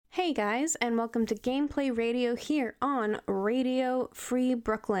Hey guys, and welcome to Gameplay Radio here on Radio Free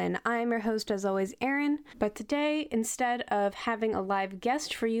Brooklyn. I'm your host, as always, Erin, but today, instead of having a live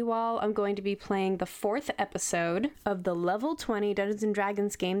guest for you all, I'm going to be playing the 4th episode of the Level 20 Dungeons &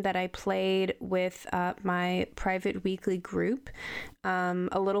 Dragons game that I played with my private weekly group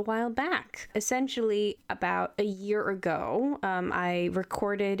a little while back. Essentially, about a year ago, I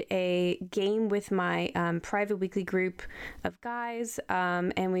recorded a game with my private weekly group of guys,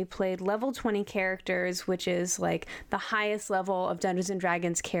 and we played level 20 characters, which is like the highest level of Dungeons &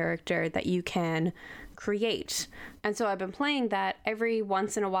 Dragons character that you can create. And so I've been playing that every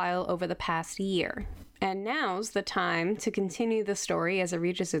once in a while over the past year. And now's the time to continue the story as it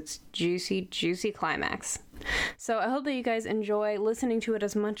reaches its juicy, juicy climax. So I hope that you guys enjoy listening to it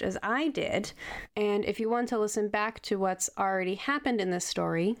as much as I did. And if you want to listen back to what's already happened in this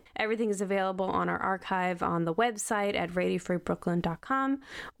story, everything is available on our archive on the website at radiofreebrooklyn.com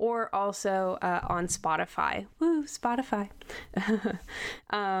or also on Spotify. Woo, Spotify.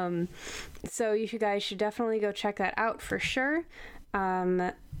 So you guys should definitely go check that out for sure.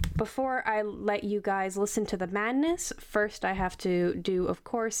 Before I let you guys listen to the madness, first I have to do, of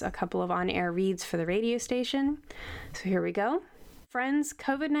course, a couple of on-air reads for the radio station. So here we go. Friends,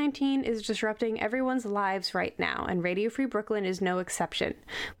 COVID-19 is disrupting everyone's lives right now, and Radio Free Brooklyn is no exception.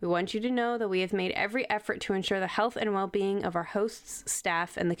 We want you to know that we have made every effort to ensure the health and well-being of our hosts,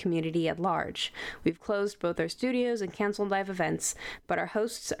 staff, and the community at large. We've closed both our studios and canceled live events, but our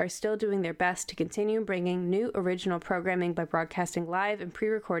hosts are still doing their best to continue bringing new original programming by broadcasting live and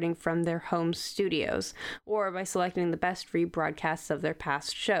pre-recording from their home studios, or by selecting the best rebroadcasts of their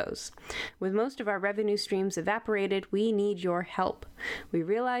past shows. With most of our revenue streams evaporated, we need your help. We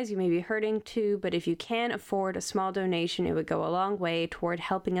realize you may be hurting too, but if you can afford a small donation, it would go a long way toward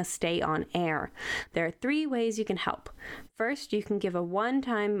helping us stay on air. There are 3 ways you can help. First, you can give a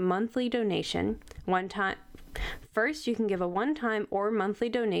one-time monthly donation. First, you can give a one-time or monthly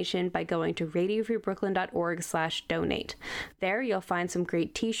donation by going to radiofreebrooklyn.org/donate. There, you'll find some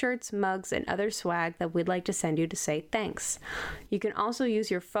great t-shirts, mugs, and other swag that we'd like to send you to say thanks. You can also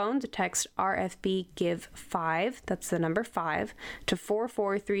use your phone to text RFB Give 5, that's the number 5, to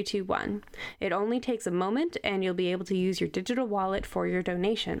 44321. It only takes a moment, and you'll be able to use your digital wallet for your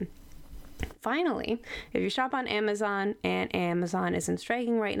donation. Finally, if you shop on Amazon and Amazon isn't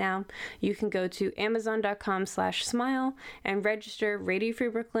striking right now, you can go to amazon.com/smile and register Radio Free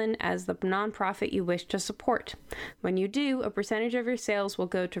Brooklyn as the nonprofit you wish to support. When you do, a percentage of your sales will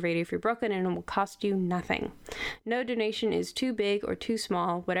go to Radio Free Brooklyn and it will cost you nothing. No donation is too big or too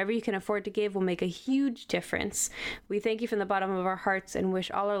small. Whatever you can afford to give will make a huge difference. We thank you from the bottom of our hearts and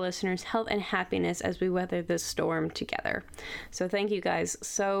wish all our listeners health and happiness as we weather this storm together. So thank you guys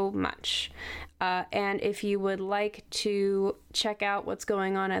so much. And if you would like to check out what's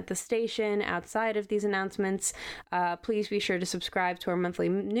going on at the station outside of these announcements, please be sure to subscribe to our monthly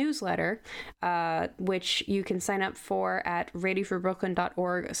newsletter, which you can sign up for at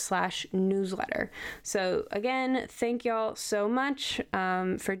radiofreebrooklyn.org/newsletter. So again, thank y'all so much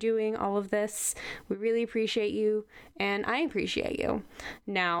for doing all of this. We really appreciate you, and I appreciate you.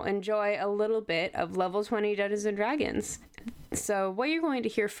 Now enjoy a little bit of Level 20 Dungeons & Dragons. So what you're going to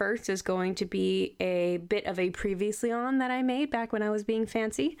hear first is going to be a bit of a previously on that I made back when I was being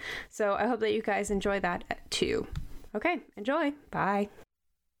fancy. So I hope that you guys enjoy that too. Okay, enjoy. Bye.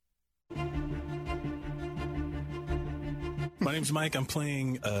 My name's Mike. I'm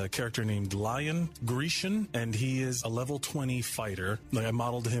playing a character named Lion Grecian, and he is a level 20 fighter. I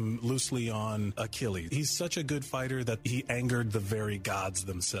modeled him loosely on Achilles. He's such a good fighter that he angered the very gods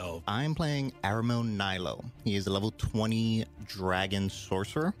themselves. I'm playing Aramon Nilo. He is a level 20 dragon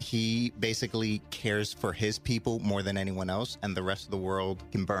sorcerer. He basically cares for his people more than anyone else, and the rest of the world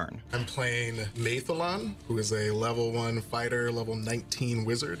can burn. I'm playing Nathalon, who is a level 1 fighter, level 19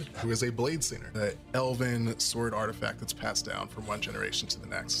 wizard, who is a blade singer, an elven sword artifact that's passed down from one generation to the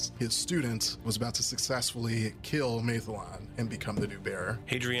next. His student was about to successfully kill Nathalon and become the new bearer.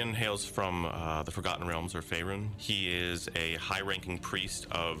 Hadrian hails from the Forgotten Realms, or Faerun. He is a high-ranking priest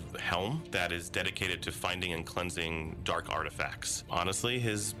of Helm that is dedicated to finding and cleansing dark artifacts. Honestly,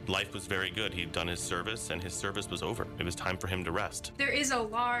 his life was very good. He'd done his service, and his service was over. It was time for him to rest. There is a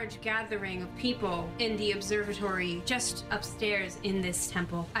large gathering of people in the observatory just upstairs in this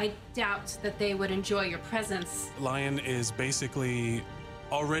temple. I doubt that they would enjoy your presence. Lion is basically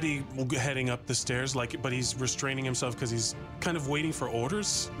already heading up the stairs, but he's restraining himself because he's kind of waiting for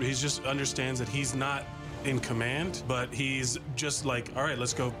orders. He just understands that he's not in command, but he's just like, all right,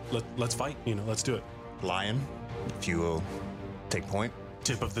 let's go, let's fight, let's do it. Lion, if you will take point.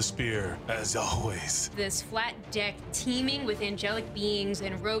 Tip of the spear, as always. This flat deck teeming with angelic beings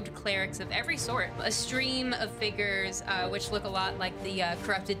and robed clerics of every sort. A stream of figures which look a lot like the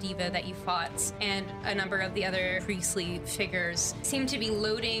corrupted diva that you fought, and a number of the other priestly figures seem to be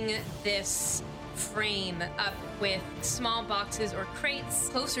loading this frame up with small boxes or crates.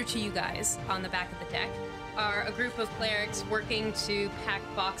 Closer to you guys on the back of the deck are a group of clerics working to pack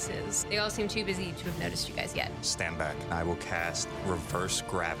boxes. They all seem too busy to have noticed you guys yet. Stand back. I will cast Reverse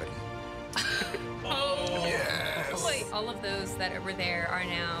Gravity. Oh, yes. Boy, all of those that were there are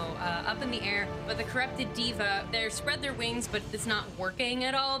now up in the air, but the corrupted diva, they're spread their wings, but it's not working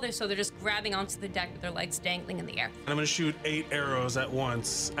at all. So they're just grabbing onto the deck with their legs dangling in the air. I'm gonna shoot 8 arrows at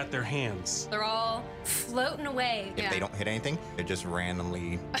once at their hands. They're all floating away. If they don't hit anything, they're just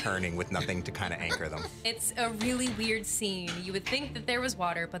randomly turning with nothing to kind of anchor them. It's a really weird scene. You would think that there was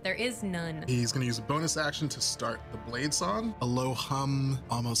water, but there is none. He's going to use a bonus action to start the blade song. A low hum,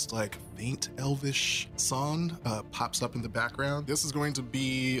 almost like faint elvish song pops up in the background. This is going to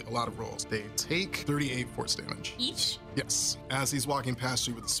be a lot of rolls. They take 38 force damage. Each? Yes. As he's walking past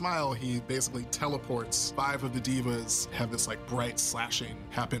you with a smile, he basically teleports. 5 of the divas have this like bright slashing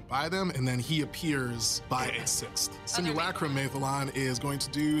happen by them, and then he appears by a 6th. Simulacrum Mathalon is going to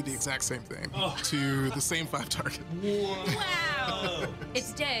do the exact same thing to the same 5 targets. Wow!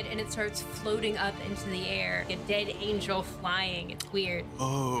 It's dead, and it starts floating up into the air. A dead angel flying. It's weird.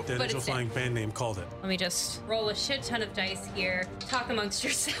 Oh, dead But angel it's dead. flying band name called it. Let me just roll a shit ton of dice here. Talk amongst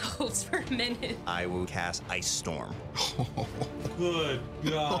yourselves for a minute. I will cast Ice Storm. Good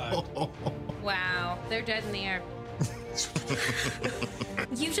God. Wow, they're dead in the air.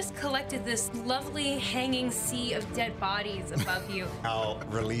 You just collected this lovely hanging sea of dead bodies above you. I'll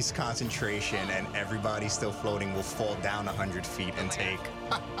release concentration, and everybody still floating will fall down 100 feet and take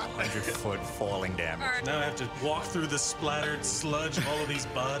 100-foot falling damage. All right. Now I have to walk through the splattered sludge of all of these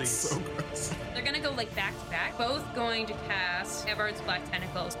bodies. So gross. They're gonna go like back to back, both going to cast Everard's Black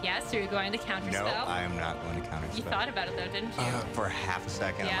Tentacles. Yes, you're going to counterspell. No, I am not going to counterspell. You thought about it though, didn't you? For half a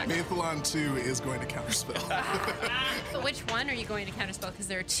second. Yeah. I'm like, Mathalon 2 is going to counterspell. But which one are you going to counterspell? Because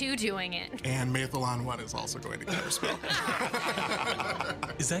there are 2 doing it. And Mathalon 1 is also going to counterspell.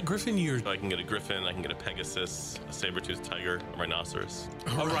 Is that Griffin your... I can get a griffin, I can get a pegasus, a saber-toothed tiger, a rhinoceros.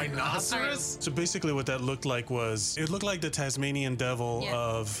 A rhinoceros? So basically what that looked like was, it looked like the Tasmanian devil Yeah.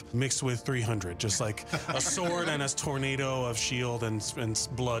 of mixed with 300. Just like a sword and a tornado of shield and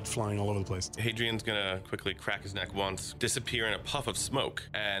blood flying all over the place. Hadrian's gonna quickly crack his neck once, disappear in a puff of smoke,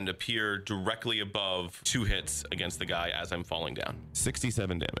 and appear directly above 2 hits against the guy as I'm falling down.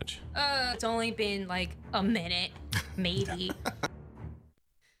 67 damage. It's only been like a minute, maybe.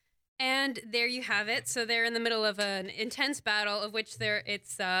 And there you have it. So they're in the middle of an intense battle, of which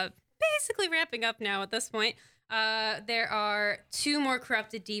it's basically wrapping up now at this point. There are 2 more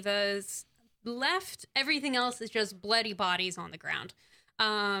corrupted divas left. Everything else is just bloody bodies on the ground.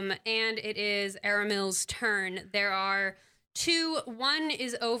 And it is Aramil's turn. There are 2. One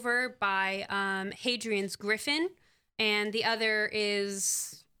is over by Hadrian's Griffin, and the other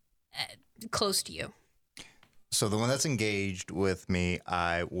is close to you. So the one that's engaged with me,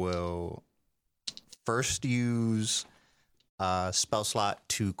 I will first use a spell slot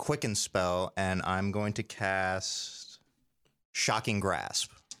to quicken spell, and I'm going to cast Shocking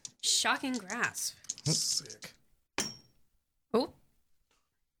Grasp. Shocking Grasp. Sick. Oh.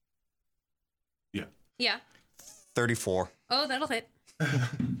 Yeah. Yeah. 34. Oh, that'll hit.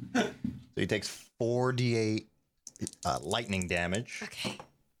 So he takes 4d8 lightning damage. Okay.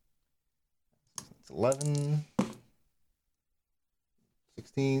 It's 11,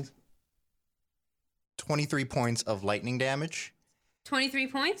 16, 23 points of lightning damage. 23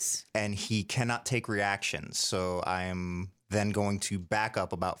 points? And he cannot take reactions. So I am then going to back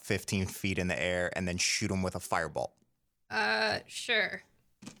up about 15 feet in the air and then shoot him with a firebolt. Sure.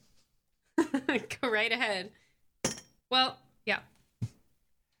 Go right ahead. Well, yeah.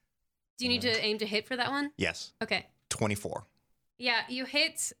 Do you need to aim to hit for that one? Yes. Okay. 24. Yeah, you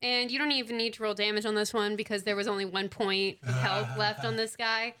hit, and you don't even need to roll damage on this one because there was only 1 point of health left on this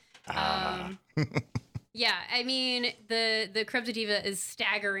guy. Yeah, I mean, the Corrupted Diva is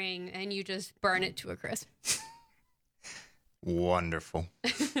staggering, and you just burn it to a crisp. Wonderful.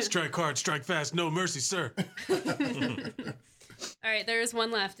 Strike hard, strike fast, no mercy, sir. All right, there is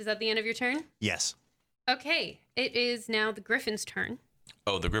 1 left. Is that the end of your turn? Yes. Okay, it is now the Griffin's turn.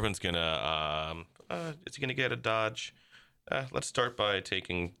 Oh, the griffin's gonna, is he gonna get a dodge? Let's start by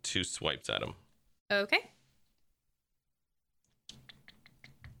taking 2 swipes at him. Okay.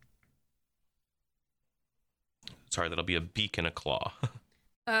 Sorry, that'll be a beak and a claw.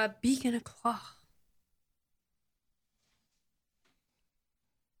 Beak and a claw.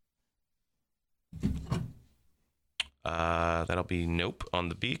 That'll be nope on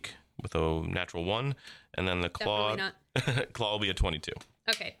the beak with a natural 1. And then the claw. Definitely not. Claw will be a 22.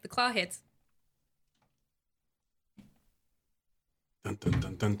 Okay, the claw hits. Dun, dun,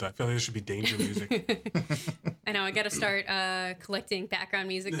 dun, dun, dun. I feel like there should be danger music. I know, I gotta start collecting background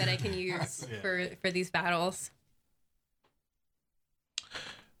music that I can use for these battles.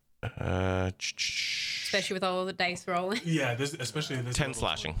 Especially with all the dice rolling. Yeah, especially this 10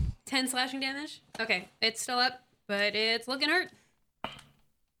 slashing. 10 slashing damage? Okay, it's still up, but it's looking hurt.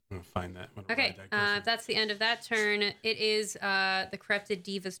 I'm gonna find that. Okay, that's the end of that turn. It is the Corrupted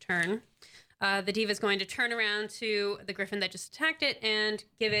Diva's turn. The Diva's going to turn around to the Griffin that just attacked it and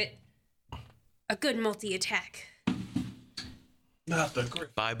give it a good multi-attack. Not the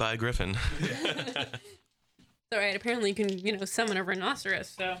Griffin. Bye-bye, Griffin. All right, apparently you can, summon a rhinoceros,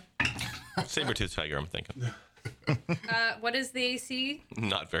 so... Saber-toothed tiger, I'm thinking. What is the AC?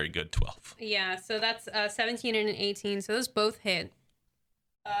 Not very good, 12. Yeah, so that's 17 and an 18, so those both hit.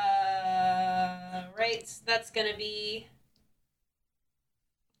 Right, that's gonna be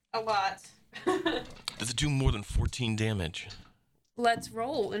a lot. Does it do more than 14 damage? Let's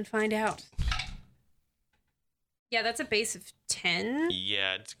roll and find out. Yeah, that's a base of 10.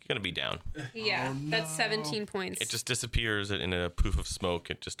 Yeah, it's going to be down. Yeah, Oh, no. that's 17 points. It just disappears in a poof of smoke.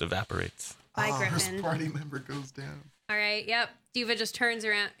 It just evaporates. Bye, Our Griffin. party member goes down. All right, yep. Diva just turns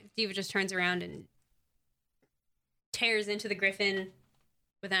around and tears into the Griffin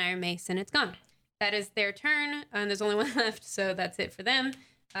with an iron mace, and it's gone. That is their turn, and there's only one left, so that's it for them.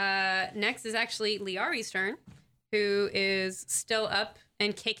 Next is actually Liari's turn, who is still up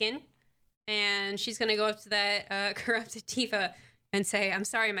and kicking, and she's going to go up to that Corrupted Diva and say, "I'm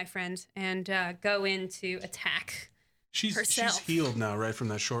sorry, my friend," and go in to attack. She's herself. healed now, right, from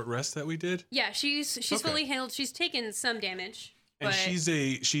that short rest that we did? Yeah, she's Okay. fully healed. She's taken some damage, And but she's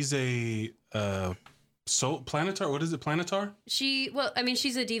a planetar. What is it, planetar? she's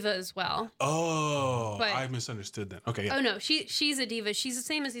a diva as well. Oh, But- I misunderstood that. Okay, yeah. Oh no, she's a diva. She's the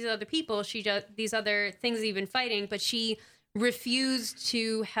same as these other people. She does these other things that you've been fighting, but she refused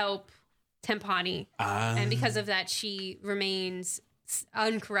to help Tempani, and because of that, she remains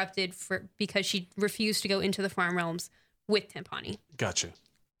uncorrupted because she refused to go into the Farm Realms with Tempani. Gotcha.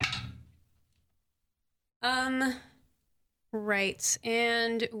 Right,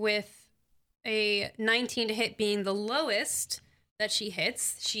 and with a 19 to hit being the lowest that she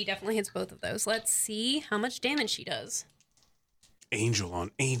hits, she definitely hits both of those. Let's see how much damage she does. Angel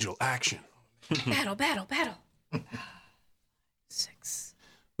on angel action. Battle. 6.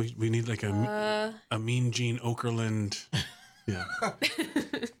 We need like a Mean Gene Okerlund. Yeah.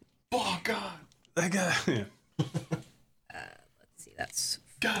 Oh, God. That guy. Yeah. Let's see, that's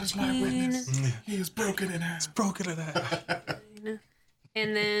God is my witness. He is broken in half. Broken it out.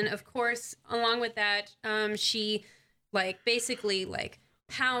 And then, of course, along with that, she basically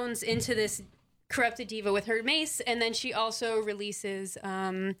pounds into this Corrupted Diva with her mace, and then she also releases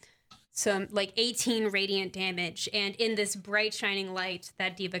some 18 radiant damage. And in this bright shining light,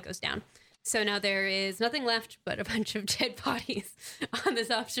 that Diva goes down. So now there is nothing left but a bunch of dead bodies on this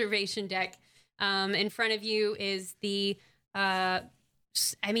observation deck. In front of you is the,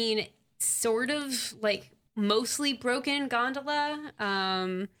 sort of mostly broken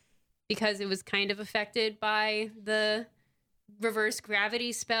gondola, because it was kind of affected by the reverse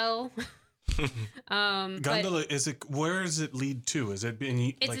gravity spell. Gondola, where does it lead to? Is it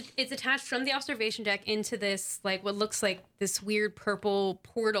being It's attached from the observation deck into this what looks like this weird purple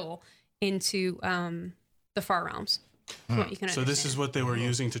portal into the Far Realms. What you can so this understand. is what they were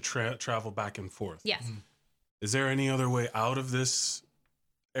using to travel back and forth. Yes. Is there any other way out of this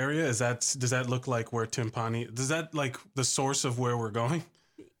area? Does that look like where Tempani? Does that the source of where we're going?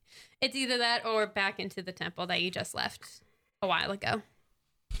 It's either that or back into the temple that you just left a while ago.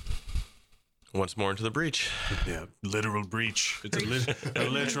 Once more into the breach. Yeah, literal breach. It's a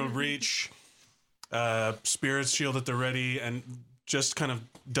literal breach. Spirit's shield at the ready, and just kind of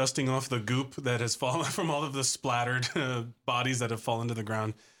dusting off the goop that has fallen from all of the splattered bodies that have fallen to the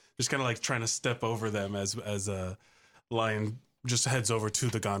ground. Just kind of trying to step over them as Lion just heads over to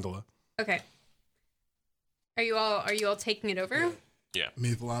the gondola. Okay. Are you all taking it over? Yeah.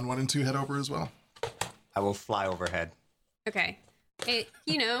 Mathelon 1 and 2 head over as well. I will fly overhead. Okay.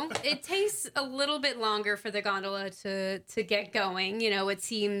 It takes a little bit longer for the gondola to get going. It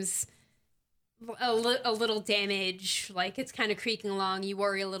seems a little damage, it's kind of creaking along. You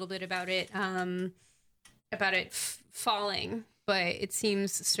worry a little bit about it falling, but it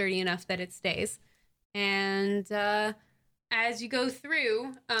seems sturdy enough that it stays. And as you go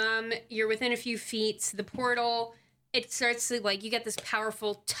through, you're within a few feet. The portal it starts to like you get this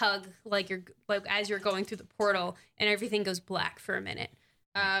powerful tug like as you're going through the portal, and everything goes black for a minute.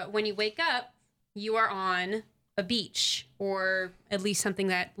 When you wake up, you are on a beach, or at least something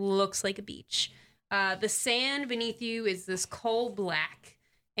that looks like a beach. The sand beneath you is this coal black,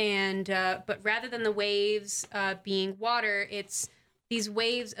 and but rather than the waves being water, it's these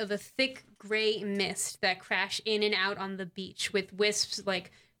waves of a thick gray mist that crash in and out on the beach, with wisps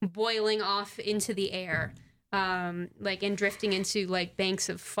like boiling off into the air, like and drifting into like banks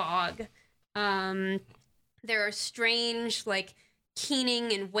of fog. There are strange like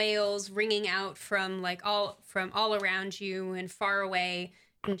keening and wails ringing out from all around you and far away,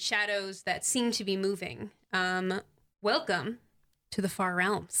 and shadows that seem to be moving. Welcome to the Far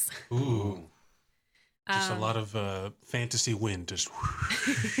Realms. Ooh. Just a lot of fantasy wind. Just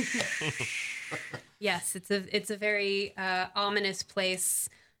Yes, it's a very ominous place.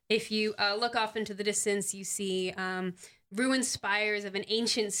 If you look off into the distance, you see ruined spires of an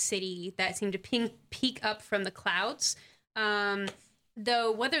ancient city that seem to peek up from the clouds.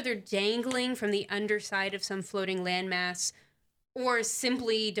 Though whether they're dangling from the underside of some floating landmass or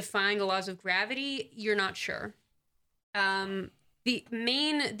simply defying the laws of gravity, you're not sure. The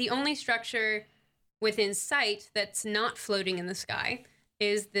only structure within sight that's not floating in the sky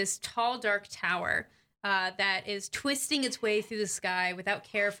is this tall, dark tower that is twisting its way through the sky without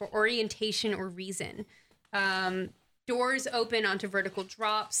care for orientation or reason. Doors open onto vertical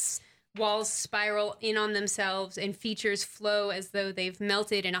drops, walls spiral in on themselves, and features flow as though they've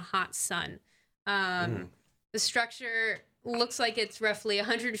melted in a hot sun. The structure looks like it's roughly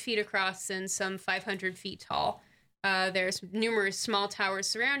 100 feet across and some 500 feet tall. There's numerous small towers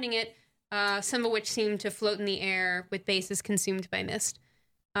surrounding it, some of which seem to float in the air with bases consumed by mist.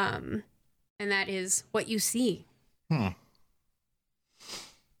 And that is what you see.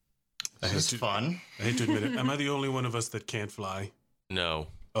 This is fun. I hate to admit it. Am I the only one of us that can't fly? No.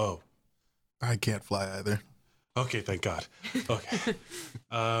 Oh. I can't fly either. Okay, thank God. Okay.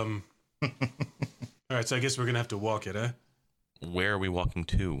 All right, so I guess we're going to have to walk it, huh? Where are we walking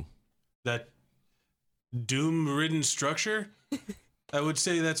to? That doom-ridden structure? I would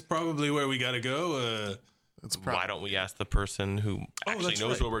say that's probably where we got to go. Why don't we ask the person who actually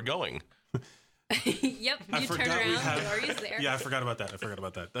knows right. where we're going? Yep, you turn around, Liari's there. Yeah, I forgot about that. Yep.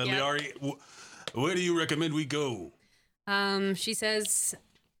 Liari, where do you recommend we go? She says,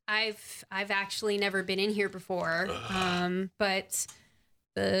 I've actually never been in here before, but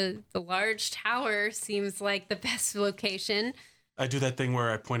the large tower seems like the best location. I do that thing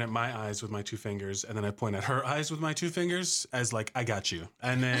where I point at my eyes with my two fingers, and then I point at her eyes with my two fingers as like, I got you.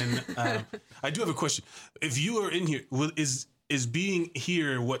 And then I do have a question. If you are in here, is being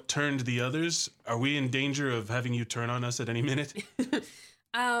here what turned the others? Are we in danger of having you turn on us at any minute?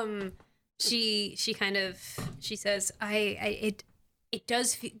 She says, it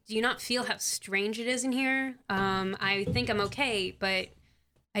does. Do you not feel how strange it is in here? I think I'm okay, but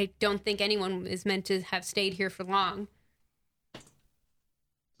I don't think anyone is meant to have stayed here for long.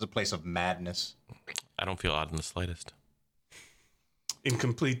 It's a place of madness. I don't feel odd in the slightest.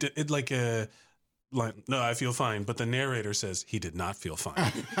 Incomplete. It like a. No, I feel fine, but the narrator says he did not feel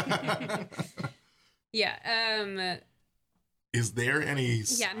fine. Yeah. Is there any?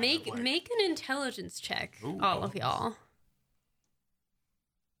 Yeah. Make an intelligence check, all of y'all.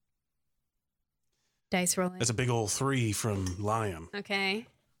 Dice rolling. That's a big old 3 from Liam. Okay.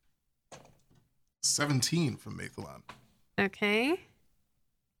 17 from Mathalon. Okay.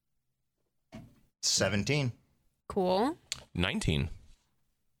 17. Cool. 19.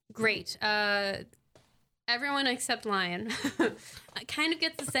 Great. Everyone except Lion I kind of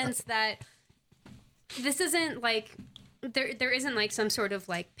get the sense that this isn't like there isn't like some sort of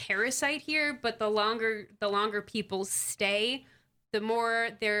like parasite here, but the longer people stay, the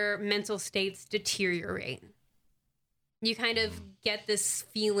more their mental states deteriorate. You kind of get this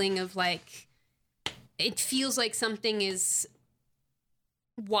feeling of like it feels like something is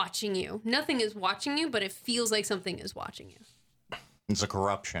watching you. Nothing is watching you, but it feels like something is watching you. It's a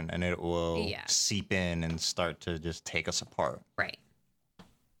corruption, and it will Yeah. seep in and start to just take us apart. Right.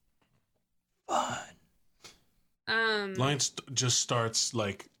 Fun. Lion just starts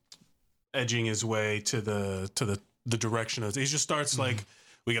like edging his way to the direction of. He just starts like,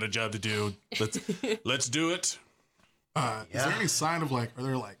 we got a job to do. Let's do it. Is there any sign of like, are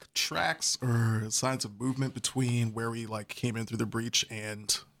there like tracks or signs of movement between where we like came in through the breach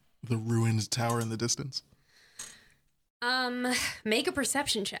and the ruined tower in the distance? Make a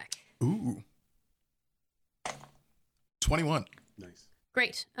perception check. Ooh. 21. Nice.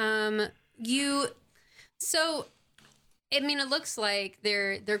 Great. So, I mean, it looks like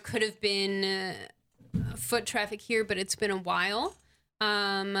there could have been foot traffic here, but it's been a while.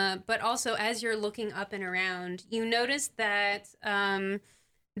 But also, as you're looking up and around, you notice that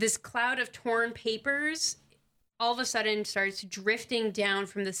this cloud of torn papers all of a sudden starts drifting down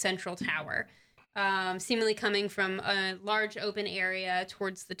from the central tower, seemingly coming from a large open area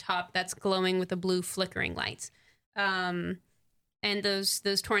towards the top that's glowing with a blue flickering light. And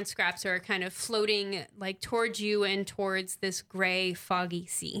those torn scraps are kind of floating like towards you and towards this gray, foggy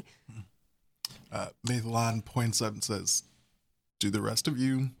sea. Maithlon points up and says, "Do the rest of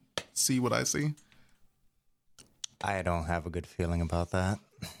you see what I see?" I don't have a good feeling about that.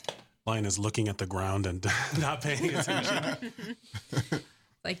 Lion is looking at the ground and not paying attention.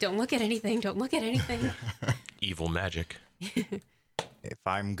 Like, don't look at anything. Don't look at anything. Evil magic. If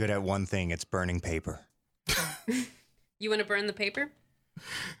I'm good at one thing, it's burning paper. You want to burn the paper?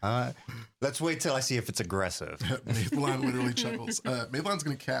 Let's wait till I see if it's aggressive. Maithlon literally chuckles. Maithlon's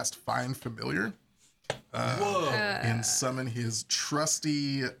going to cast Find Familiar. And summon his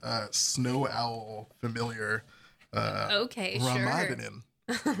trusty snow owl familiar, Okay, sure. Ramadan.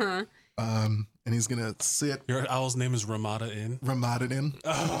 And he's going to sit. Your owl's name is Ramada Inn? Ramadan.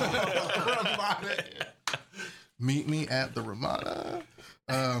 Ramada. Meet me at the Ramada.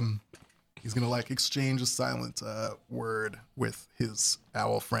 He's going to like exchange a silent word with his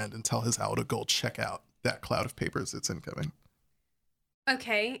owl friend and tell his owl to go check out that cloud of papers that's incoming.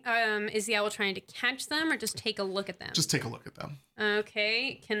 Okay. Is the owl trying to catch them or just take a look at them? Just take a look at them.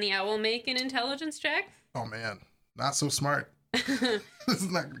 Okay. Can the owl make an intelligence check? Oh, man. Not so smart. This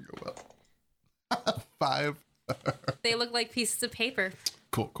is not going to go well. 5. They look like pieces of paper.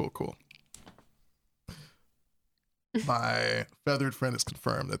 Cool. My feathered friend has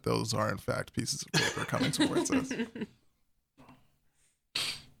confirmed that those are, in fact, pieces of paper coming towards us.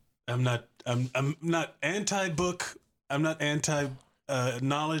 I'm not anti-book. I'm not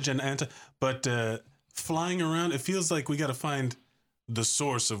anti-knowledge but flying around, it feels like we got to find the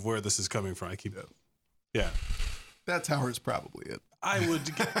source of where this is coming from. I keep it. Yeah. That tower is probably it. I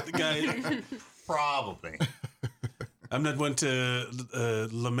would get the guy. Probably. I'm not one to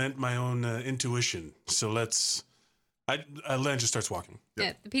lament my own intuition. So let's. Len just starts walking.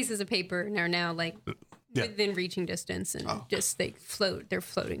 Yeah, the pieces of paper are now like within reaching distance and just they float. They're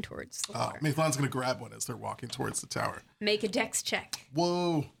floating towards the water. Maithlon's going to grab one as they're walking towards the tower. Make a dex check.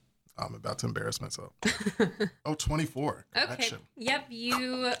 Whoa. I'm about to embarrass myself. 24. Okay. Action. Yep.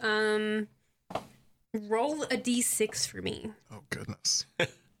 You roll a d6 for me. Oh, goodness.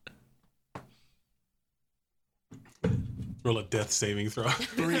 Roll a death saving throw.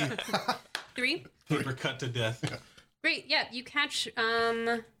 3. 3. Paper cut to death. Great. Yeah. You catch.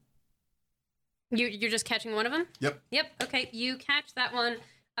 You're just catching one of them. Yep. Okay. You catch that one.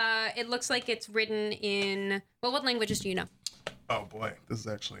 It looks like it's written in. Well, what languages do you know? Oh, boy. This is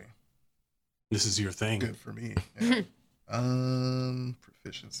actually This is your thing. good for me. Yeah.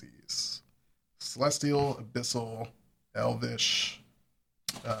 Proficiencies. Celestial, Abyssal, Elvish.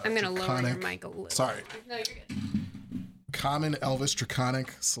 I'm going to lower your Draconic. mic a little. Sorry. No, you're good. Common, Elvish,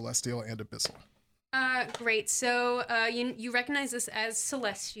 Draconic, Celestial, and Abyssal. Great. So you recognize this as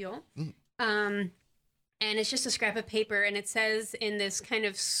Celestial. And it's just a scrap of paper, and it says in this kind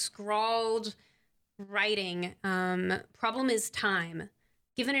of scrawled writing, problem is time.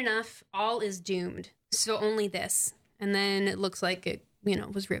 Given enough, all is doomed. So only this. And then it looks like it,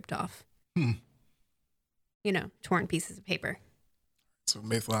 was ripped off. Torn pieces of paper. So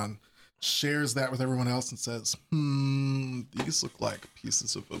Maithlon shares that with everyone else and says, these look like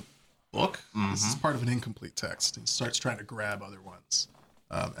pieces of a book. This is part of an incomplete text. And starts trying to grab other ones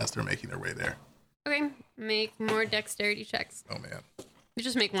as they're making their way there. Okay, make more dexterity checks. Oh, man. You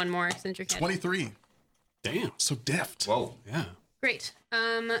just make one more since you're catching. 23. Damn. So deft. Whoa. Yeah. Great.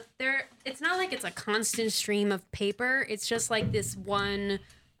 It's not like it's a constant stream of paper. It's just like this one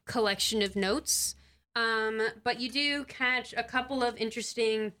collection of notes. But you do catch a couple of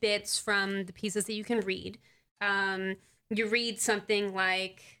interesting bits from the pieces that you can read. You read something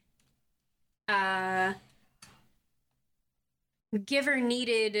like, giver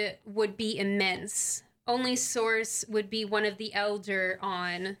needed would be immense. Only source would be one of the elder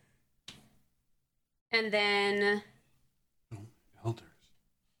on. And then Elders.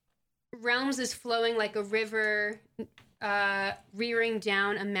 realms is flowing like a river, rearing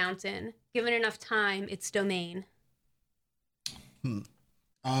down a mountain. Given enough time, its domain.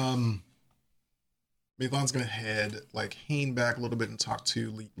 Maithlon's going to hang back a little bit and talk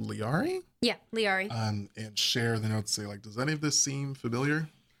to Liari. Yeah, Liari. And share the notes. Say, does any of this seem familiar?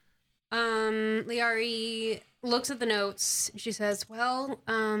 Liari looks at the notes. She says, well,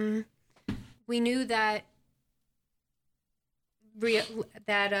 we knew that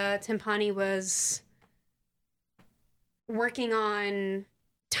Timpani was working on,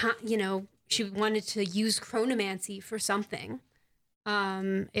 she wanted to use chronomancy for something.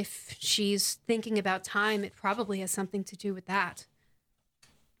 If she's thinking about time, it probably has something to do with that.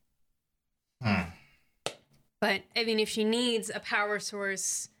 But, I mean, if she needs a power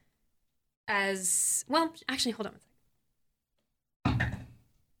source as... Well, actually, hold on one second.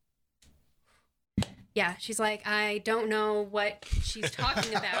 Yeah, she's like, I don't know what she's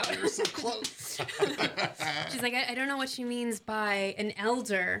talking about. You're so close. She's like, I don't know what she means by an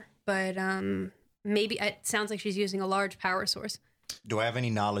elder, but maybe it sounds like she's using a large power source. Do I have any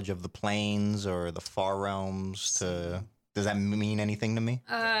knowledge of the planes or the far realms? Does that mean anything to me?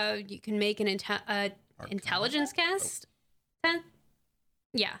 You can make an intelligence cast. 10?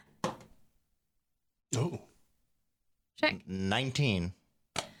 Yeah. Oh. Check. 19.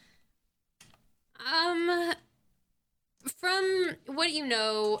 From what you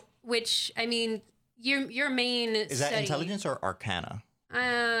know, which I mean, your main Is that intelligence or arcana?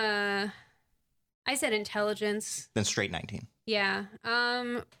 I said intelligence. Then straight 19. Yeah.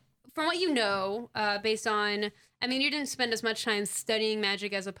 From what you know, based on, I mean, you didn't spend as much time studying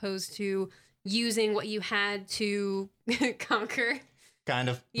magic as opposed to using what you had to conquer. Kind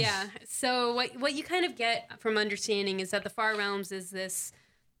of. Yeah. So what you kind of get from understanding is that the Far Realms is this.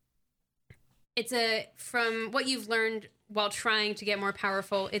 From what you've learned while trying to get more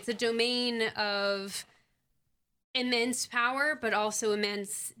powerful, it's a domain of immense power, but also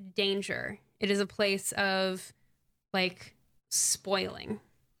immense danger. It is a place of, like, spoiling.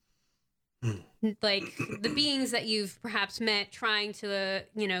 Like, the beings that you've perhaps met trying to,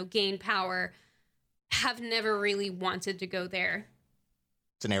 gain power have never really wanted to go there.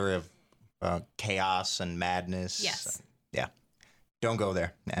 It's an area of chaos and madness. Yes. Yeah. Don't go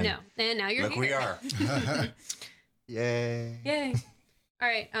there. And No. And now you're look, here. we are. Yay. Yay. All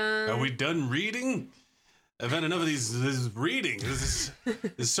right. Are we done reading? I've had enough of this reading.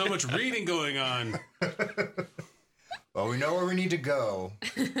 There's so much reading going on. Well, we know where we need to go.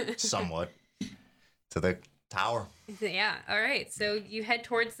 Somewhat. To the tower. Yeah. All right. So you head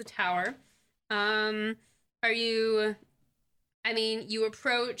towards the tower. You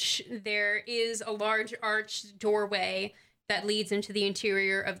approach, there is a large arched doorway that leads into the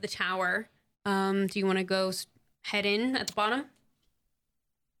interior of the tower. Do you want to go head in at the bottom?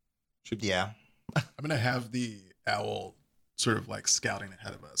 Yeah. I'm going to have the owl sort of like scouting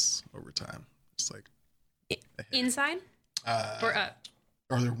ahead of us over time. Just like Inside or up?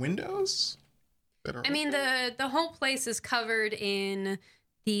 Are there windows? I mean, the whole place is covered in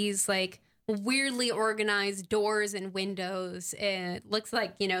these like weirdly organized doors and windows. It looks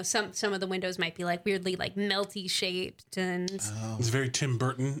like, some of the windows might be like weirdly like melty shaped and It's very Tim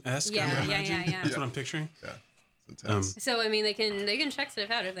Burton-esque. Yeah, I would yeah, imagine. yeah. That's what I'm picturing. Yeah. It's intense. so I mean they can check stuff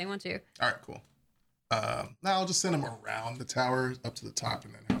out if they want to. All right, cool. Now I'll just send them around the tower up to the top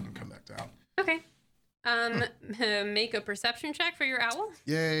and then have them come back down. Okay. Make a perception check for your owl.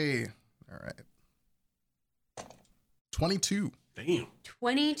 Yay. All right. 22. Damn.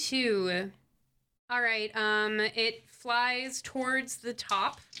 22. All right. It flies towards the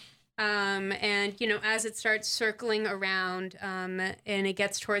top. And, as it starts circling around, and it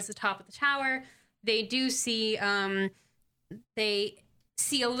gets towards the top of the tower, they do see, a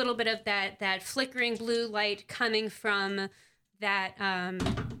little bit of that flickering blue light coming from that,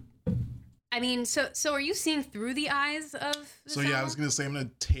 so are you seeing through the eyes of the So yeah, I owl? was gonna say I'm gonna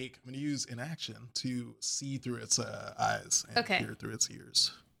use inaction to see through its eyes and Okay. hear through its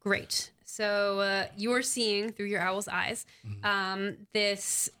ears. Great. So you're seeing through your owl's eyes.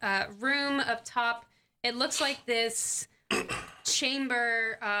 This room up top, it looks like this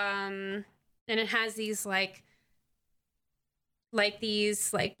chamber, and it has these like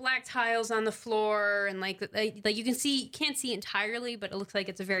these like black tiles on the floor, and like you can't see entirely, but it looks like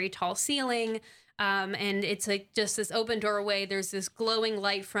it's a very tall ceiling. And it's like just this open doorway. There's this glowing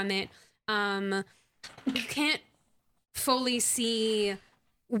light from it. You can't fully see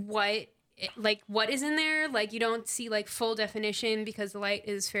what is in there. Like you don't see like full definition because the light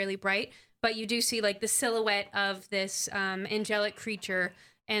is fairly bright, but you do see like the silhouette of this angelic creature.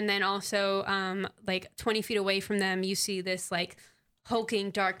 And then also, like 20 feet away from them, you see this like hulking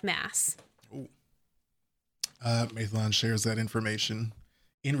dark mass. Maithlon shares that information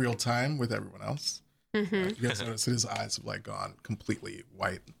in real time with everyone else. You guys notice that his eyes have like gone completely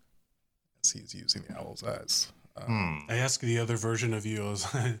white as he's using the owl's eyes. I ask the other version of you,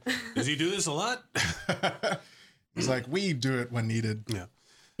 does he do this a lot? He's like, we do it when needed. Yeah.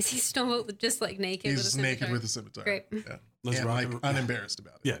 Is he still just like naked? He's naked with a scimitar. Great. Yeah. Let's And rock like and- unembarrassed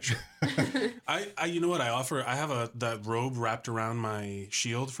about it. Yeah, sure. I you know what I offer? I have that robe wrapped around my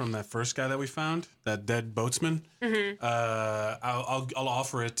shield from that first guy that we found, that dead boatsman. I'll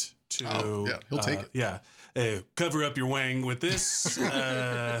offer it to. Oh, yeah, he'll take it. Yeah, hey, cover up your wang with this.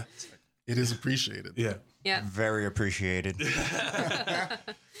 It is appreciated. Yeah. Yeah. Very appreciated.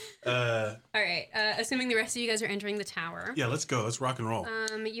 All right. Assuming the rest of you guys are entering the tower. Yeah, let's go. Let's rock and roll.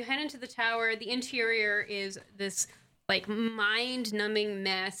 You head into the tower. The interior is this like mind-numbing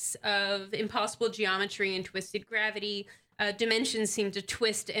mess of impossible geometry and twisted gravity. Dimensions seem to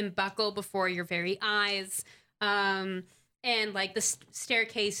twist and buckle before your very eyes. And like the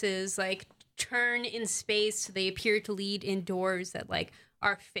staircases like turn in space, so they appear to lead indoors that like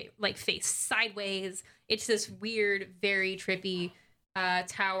are face sideways. It's this weird, very trippy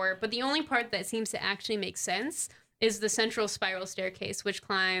tower. But the only part that seems to actually make sense is the central spiral staircase, which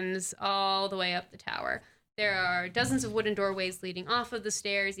climbs all the way up the tower. There are dozens of wooden doorways leading off of the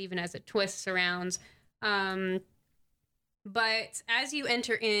stairs, even as it twists around. But as you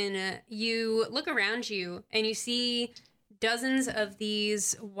enter in, you look around you and you see dozens of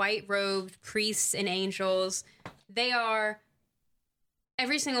these white-robed priests and angels. They are,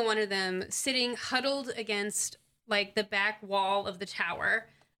 every single one of them, sitting huddled against like the back wall of the tower,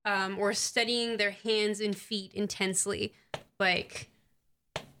 or studying their hands and feet intensely. Like,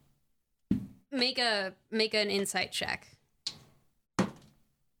 make an insight check.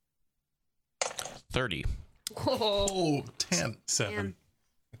 30. Whoa. Oh, 10. 7.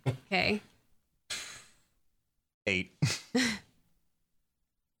 Okay. 8.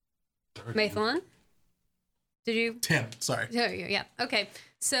 Mathalon? Did you? 10. Sorry. Oh, yeah. Okay.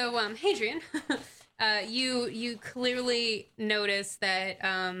 So, Hadrian, you clearly notice that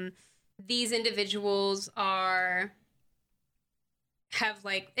these individuals have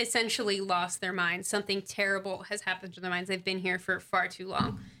like essentially lost their minds. Something terrible has happened to their minds. They've been here for far too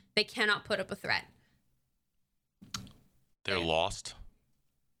long. They cannot put up a threat. They're lost.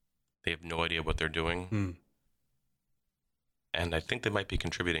 They have no idea what they're doing. And I think they might be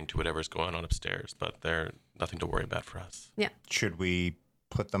contributing to whatever's going on upstairs, but they're nothing to worry about for us. Yeah. Should we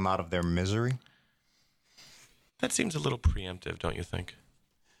put them out of their misery? That seems a little preemptive, don't you think?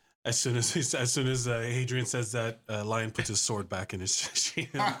 As soon as Hadrian says that, Lion puts his sword back in his shield.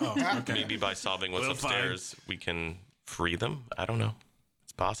 Oh, okay. Maybe by solving what's Well, fine. upstairs, we can free them? I don't know.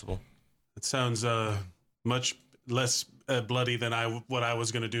 It's possible. It sounds much less bloody than what I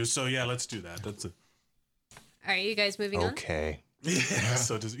was going to do. So yeah, let's do that. That's it. All right, you guys moving on? Okay. Yeah.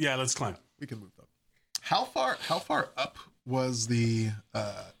 So let's climb. We can move up. How far up was the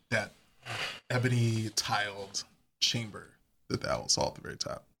that ebony tiled chamber that the owl saw at the very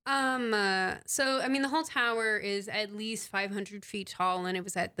top? So I mean the whole tower is at least 500 feet tall and it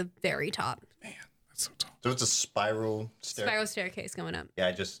was at the very top. Man, that's so tall. So it's a spiral stair. Spiral staircase going up. Yeah,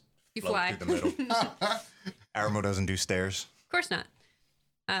 I just You float fly. through the middle. Aramo doesn't do stairs. Of course not.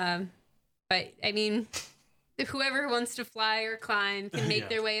 But I mean, whoever wants to fly or climb can make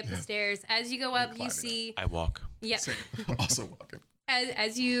their way up the stairs. As you go up, you see. I walk. Yeah. Same. Also walking.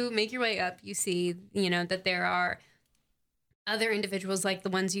 As you make your way up, you see, that there are other individuals like the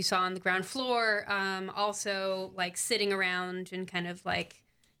ones you saw on the ground floor, also like sitting around and kind of like,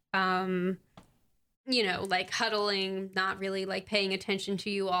 like huddling, not really like paying attention to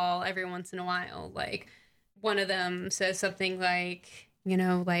you all every once in a while. Like one of them says something like,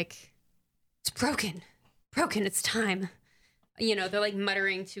 it's broken, it's time. They're like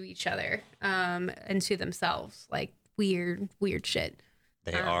muttering to each other, and to themselves, like weird shit.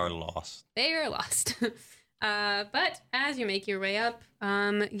 They are lost. They are lost. But as you make your way up,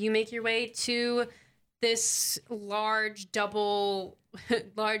 you make your way to this large double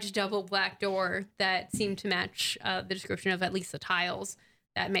black door that seemed to match the description of at least the tiles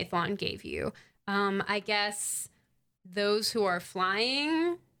that Mathalon gave you. I guess those who are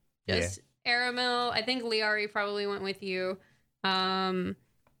flying, just Aramil, I think Liari probably went with you.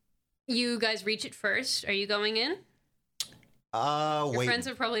 You guys reach it first. Are you going in? Your Wait. friends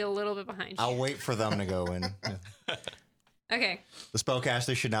are probably a little bit behind you. I'll wait for them to go in. Yeah. Okay. The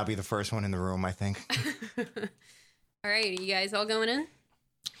spellcaster should not be the first one in the room, I think. All right, you guys all going in?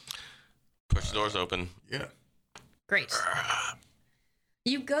 Push the doors open. Yeah. Great.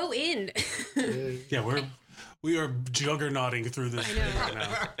 You go in. Yeah, we are juggernauting through this I thing know. right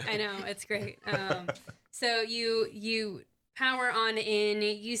now. I know, it's great. So you power on in.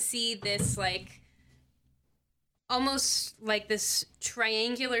 You see this like almost like this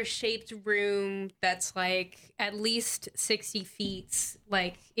triangular shaped room that's like at least 60 feet,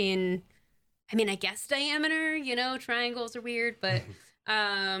 like in, I mean, I guess diameter, triangles are weird, but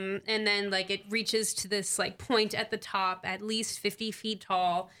And then like it reaches to this like point at the top, at least 50 feet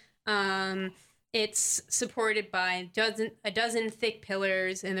tall. It's supported by a dozen thick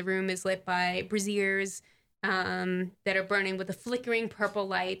pillars, and the room is lit by braziers that are burning with the flickering purple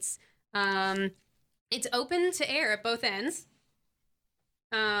lights. It's open to air at both ends.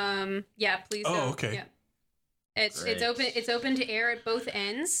 Yeah, please. Oh, don't. okay. Yeah. It's open to air at both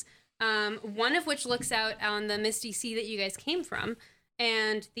ends. One of which looks out on the misty sea that you guys came from,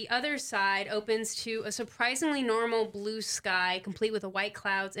 and the other side opens to a surprisingly normal blue sky, complete with white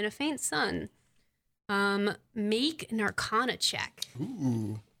clouds and a faint sun. Make an Arcana check.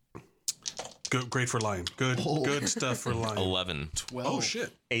 Ooh. Good, great for Lion. Good stuff for Lion. 11. 12. Oh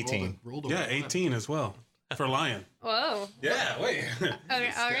shit. 18. Rolled a Yeah, 1. 18 as well for Lion. Whoa. Yeah, wait. Okay,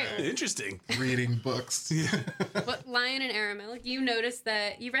 all right. Interesting. Reading books. But Lion and Aramil, you notice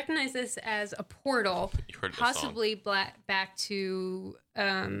that you recognize this as a portal, You heard the possibly back to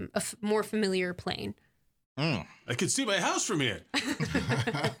a more familiar plane. I could see my house from here.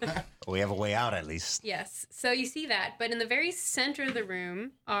 We have a way out, at least. Yes, so you see that, but in the very center of the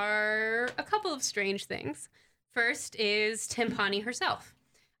room are a couple of strange things. First is Timpani herself.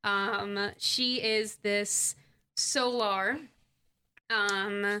 She is this Solar.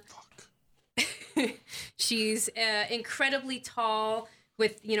 She's incredibly tall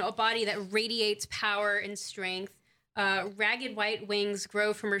with, a body that radiates power and strength. Ragged white wings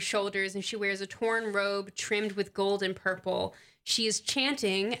grow from her shoulders, and she wears a torn robe trimmed with gold and purple. She is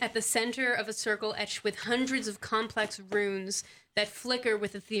chanting at the center of a circle etched with hundreds of complex runes that flicker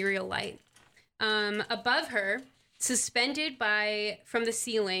with ethereal light. Above her, suspended from the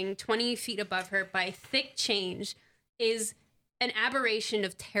ceiling, 20 feet above her by thick chains, is an aberration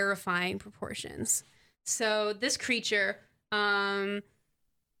of terrifying proportions. So this creature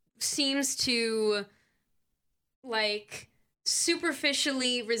seems to like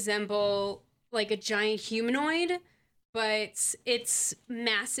superficially resemble like a giant humanoid, but it's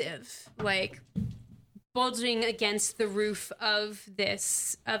massive, like bulging against the roof of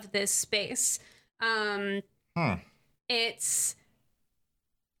this space.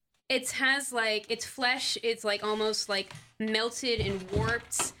 It has like its flesh, it's like almost like melted and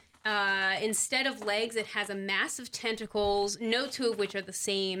warped. Instead of legs, it has a mass of tentacles, no two of which are the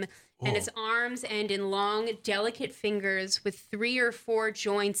same. And its arms end in long, delicate fingers with 3 or 4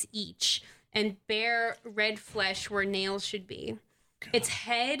 joints each, and bare red flesh where nails should be. Its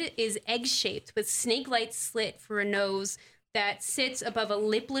head is egg-shaped with snake-like slit for a nose that sits above a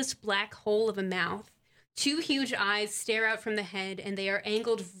lipless black hole of a mouth. 2 huge eyes stare out from the head, and they are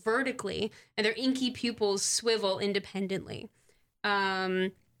angled vertically, and their inky pupils swivel independently.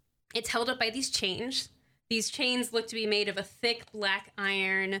 It's held up by these chains. These chains look to be made of a thick black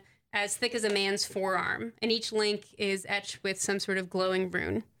iron, as thick as a man's forearm, and each link is etched with some sort of glowing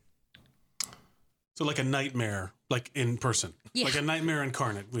rune. So like a nightmare, like in person. Yeah. Like a nightmare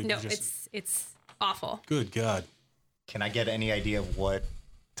incarnate. No, it's awful. Good God. Can I get any idea of what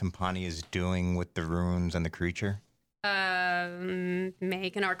Timpani is doing with the runes and the creature?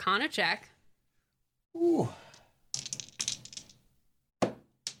 Make an Arcana check. Ooh.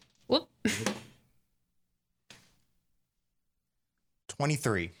 Whoop.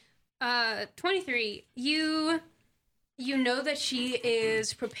 23. 23. You know that she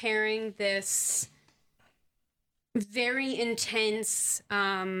is preparing this very intense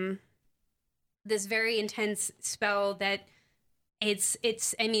spell that it's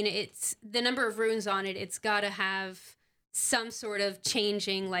the number of runes on it, it's got to have some sort of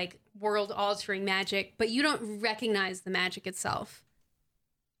changing, like world altering magic, but you don't recognize the magic itself.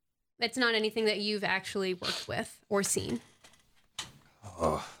 It's not anything that you've actually worked with or seen.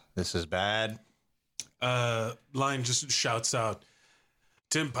 Oh, this is bad. Lion just shouts out,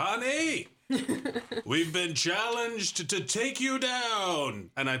 Timpani, we've been challenged to take you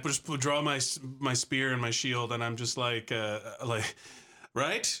down. And I just draw my spear and my shield, and I'm just like,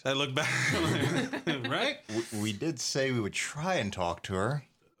 right? I look back, right? We did say we would try and talk to her.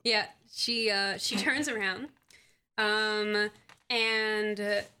 Yeah, she turns around, and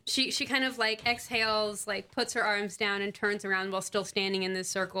she kind of like exhales, like puts her arms down and turns around while still standing in this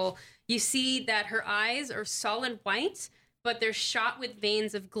circle. You see that her eyes are solid white, but they're shot with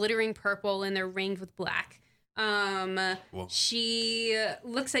veins of glittering purple, and they're ringed with black. She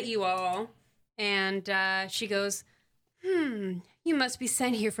looks at you all, and she goes, you must be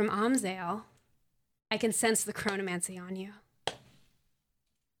sent here from Amzale. I can sense the chronomancy on you.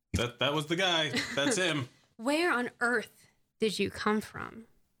 That was the guy. That's him. Where on earth did you come from?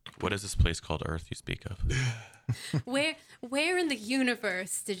 What is this place called Earth you speak of? Where in the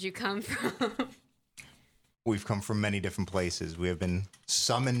universe did you come from? We've come from many different places. We have been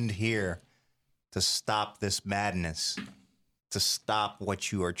summoned here to stop this madness, to stop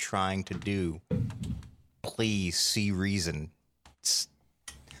what you are trying to do. Please see reason.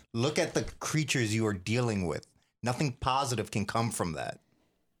 Look at the creatures you are dealing with. Nothing positive can come from that.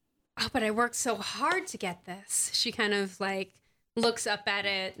 Oh, but I worked so hard to get this. She kind of like looks up at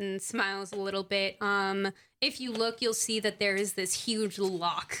it and smiles a little bit. If you look, you'll see that there is this huge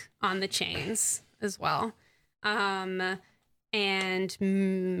lock on the chains as well. And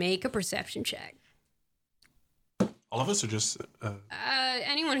make a perception check. All of us, or just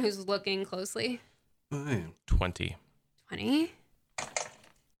Anyone who's looking closely. 20. 20.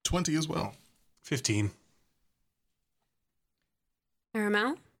 20 as well. 15.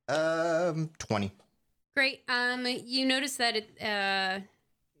 Aramel? 20. Great. You notice that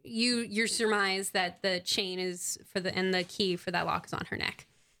you surmise that the chain is and the key for that lock is on her neck.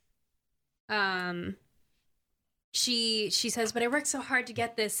 She says, but I worked so hard to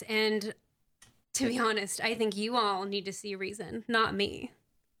get this, and to be honest, I think you all need to see reason, not me.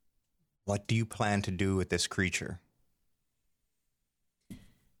 What do you plan to do with this creature?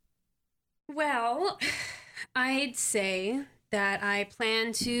 Well, I'd say that I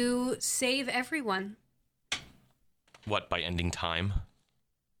plan to save everyone. What, by ending time?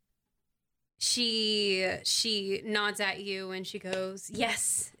 She nods at you and she goes,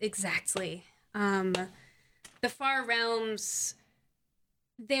 yes, exactly. The far realms,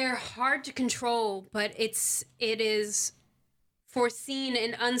 they're hard to control, but it is foreseen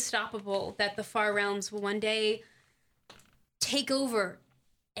and unstoppable that the far realms will one day take over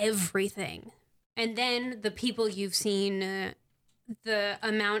everything. And then the people you've seen, the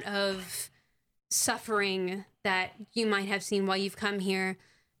amount of suffering that you might have seen while you've come here,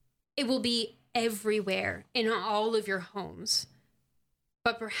 it will be everywhere in all of your homes.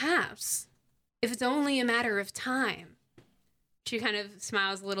 But perhaps, if it's only a matter of time, she kind of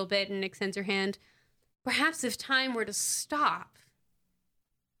smiles a little bit and extends her hand, perhaps if time were to stop,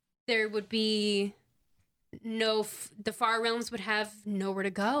 there would be the far realms would have nowhere to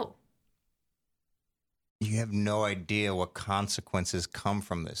go. You have no idea what consequences come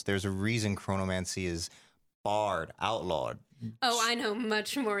from this. There's a reason chronomancy is barred, outlawed. Oh, I know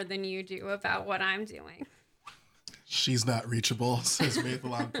much more than you do about what I'm doing. She's not reachable, says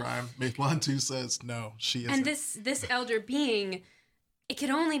Maithalon Prime. Maithalon 2 says, no, she isn't. And this elder being, it could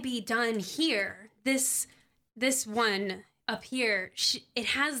only be done here. This one up here, it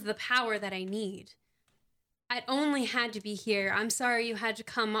has the power that I need. It only had to be here. I'm sorry you had to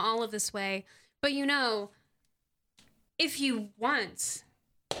come all of this way. But if you want,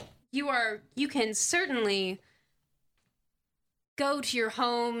 you can certainly go to your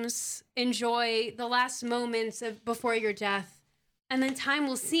homes, enjoy the last moments before your death, and then time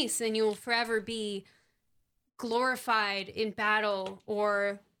will cease and you will forever be glorified in battle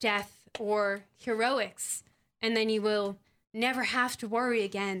or death or heroics. And then you will never have to worry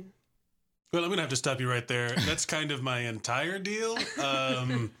again. Well, I'm going to have to stop you right there. That's kind of my entire deal.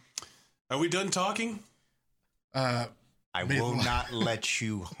 Are we done talking? I will not let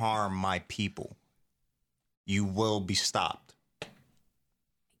you harm my people. You will be stopped.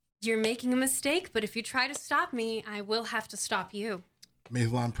 You're making a mistake, but if you try to stop me, I will have to stop you.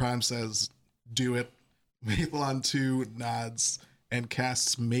 Maithalon Prime says, do it. Maithalon 2 nods and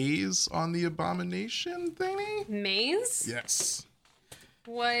casts Maze on the abomination thingy. Maze? Yes.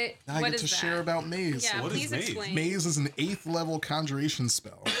 What I get is to that? share about Maze. Yeah, What is please Maze? explain. Maze is an 8th level conjuration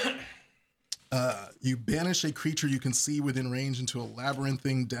spell. You banish a creature you can see within range into a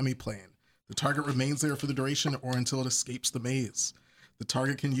labyrinthine demiplane. The target remains there for the duration or until it escapes the maze. The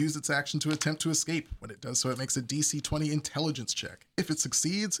target can use its action to attempt to escape. When it does so, it makes a DC 20 intelligence check. If it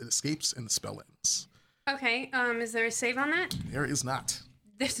succeeds, it escapes and the spell ends. Okay, is there a save on that? There is not.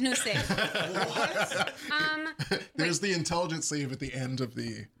 There's no save. There's the intelligence save at the end of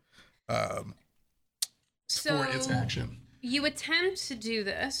the So for its action. you attempt to do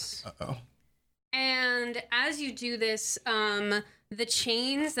this, Uh-oh. and as you do this, the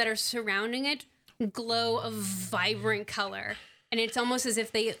chains that are surrounding it glow a vibrant color, and it's almost as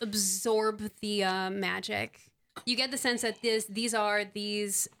if they absorb the magic. You get the sense that these are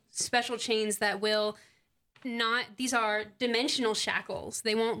special chains that will not. These are dimensional shackles.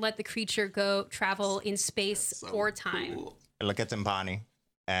 They won't let the creature travel in space or time. Cool. I look at Timpani,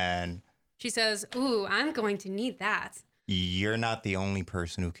 and She says, "Ooh, I'm going to need that." you're not the only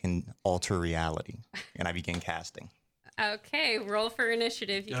person who can alter reality. And I begin casting. Okay, roll for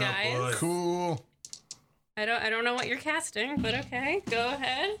initiative, you Oh, guys. boy. Cool. I don't know what you're casting, but okay, go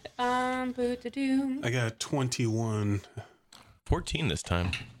ahead. Boo-da-doo. I got 21. 14 this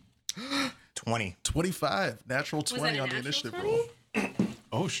time. 20. 25. Natural Was 20 that a on the natural initiative 20? roll.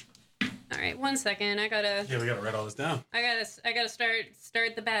 Oh, All right, 1 second. I gotta yeah, we gotta write all this down.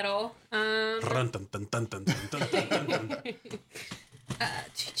 start the battle. Dun, dun, dun, dun, dun, dun, dun, dun, dun.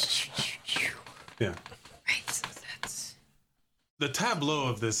 Yeah. Right, so that's The tableau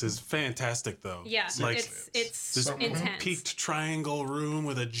of this is fantastic, though. yeah. Like It's this intense. peaked triangle room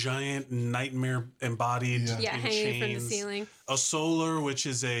with a giant nightmare embodied Yeah, in hanging from the chains. ceiling. A solar, which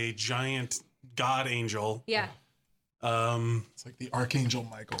is a giant god angel. Yeah. It's like the Archangel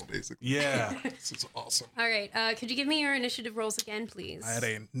Michael, basically. Yeah. This is awesome. All right. Could you give me your initiative rolls again, please? I had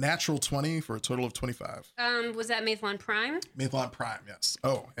a natural 20 for a total of 25. Was that Mathlon Prime? Mathlon Prime, yes.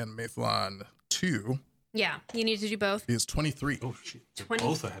 Oh, and Mathlon 2 Yeah. You need to do both. is 23. Oh, shit. They're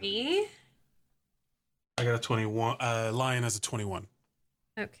both ahead. 23. I got a 21. Lion has a 21.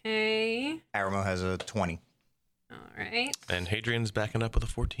 Okay. Aramo has a 20. All right. And Hadrian's backing up with a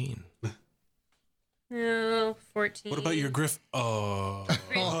 14. No, 14. What about your Griff? Oh.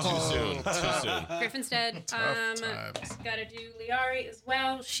 Too soon. Too soon. Griffin's dead. times. Gotta do Liari as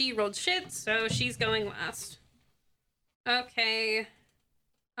well. She rolled shit, so she's going last. Okay.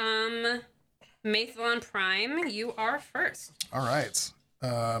 Mathlon Prime, you are first. All right.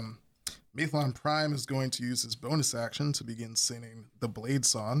 Mathlon Prime is going to use his bonus action to begin singing the Blade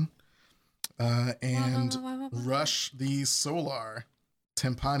Song and rush the Solar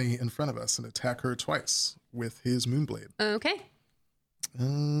Tempani in front of us and attack her twice with his Moonblade. Okay.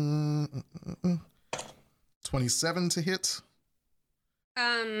 27 to hit.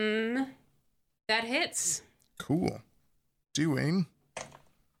 That hits. Cool. Doing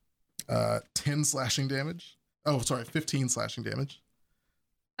 10 slashing damage. Oh, sorry, 15 slashing damage.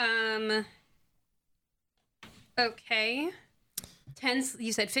 Okay. 10,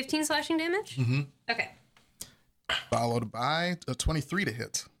 you said 15 slashing damage? Mm-hmm. Okay. Followed by a 23 to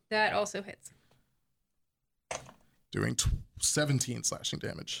hit. That also hits. Doing 17 slashing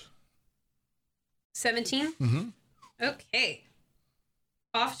damage. 17? Mm-hmm. Okay.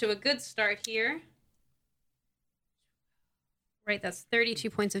 Off to a good start here. Right, that's 32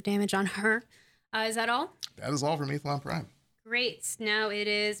 points of damage on her. Is that all? That is all for Mathlon Prime. Great. Now it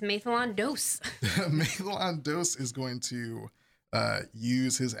is Mathlon Dose. Mathlon Dose is going to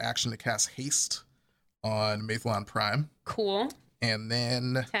use his action to cast Haste on Mathlon Prime. Cool. And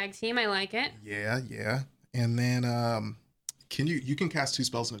then, Tag team, I like it. yeah. And then, you can cast 2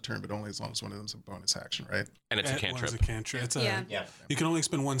 spells in a turn, but only as long as one of them's a bonus action, right? And it's a One's cantrip. a cantrip. It's a, Yeah. Yeah. You can only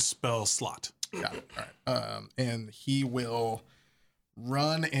expend 1 spell slot. Yeah. All right. And he will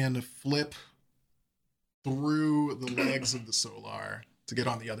run and flip through the legs of the Solar to get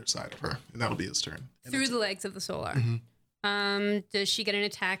on the other side of her, and that'll be his turn. And Through the legs of the Solar. Mm-hmm. Does she get an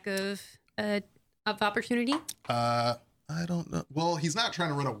attack of opportunity? I don't know. Well, he's not trying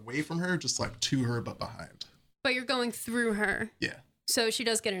to run away from her, just like to her, but behind. But you're going through her. Yeah. So she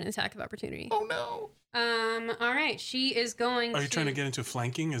does get an attack of opportunity. Oh no. All right. She is going Are you trying to get into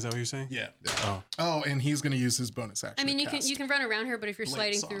flanking? Is that what you're saying? Yeah. Oh. Oh, and he's going to use his bonus action. I mean, to you cast. can run around her, but if you're Blade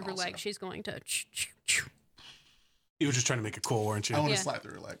sliding Song through her also. legs, she's going to. You were just trying to make it cool, weren't you? I want Yeah. to slide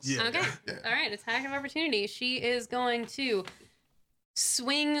through her legs. Yeah. Okay. Yeah. All right. Attack of opportunity. She is going to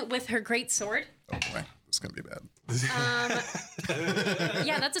swing with her great sword. Oh boy, this is going to be bad.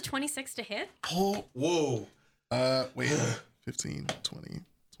 Yeah, that's a 26 to hit. Oh. Whoa. Wait. 15, 20,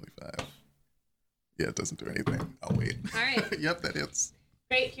 25. Yeah, it doesn't do anything. I'll wait. All right. Yep, that hits.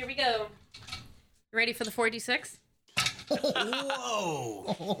 Great. Here we go. Ready for the 4d6?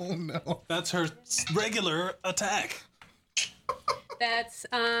 Whoa. Oh no. That's her regular attack. That's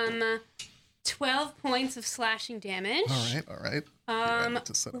 12 points of slashing damage. All right. Yeah, I need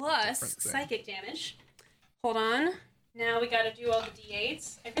to set up a Plus different thing. psychic damage. Hold on. Now we got to do all the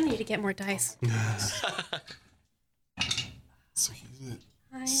d8s. I really need to get more dice. So he's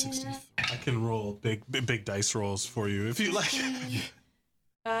at 63. I can roll big dice rolls for you if you like.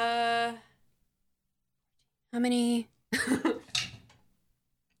 How many?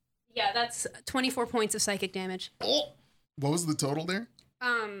 Yeah, that's 24 points of psychic damage. Oh, what was the total there?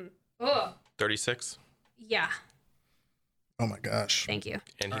 Oh, 36. yeah. Oh my gosh. Thank you.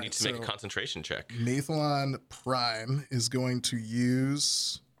 And he All needs right, to make a so- concentration check. Mathlon Prime is going to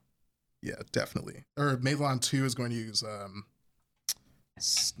use. Yeah, definitely. Or Mathlon 2 is going to use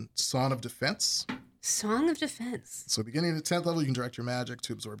Song of Defense. Song of Defense. So beginning at 10th level, you can direct your magic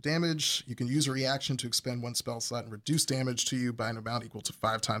to absorb damage. You can use a reaction to expend 1 spell slot and reduce damage to you by an amount equal to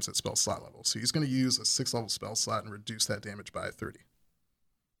 5 times that spell slot level. So he's going to use a 6th level spell slot and reduce that damage by 30.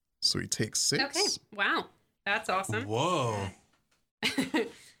 So he takes 6. Okay. Wow. That's awesome. Whoa.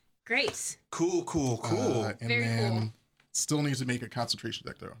 Great. Cool. And Very then cool. Still needs to make a concentration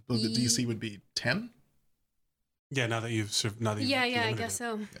check though. The DC would be 10. Yeah, now that you've Yeah, I limited guess it.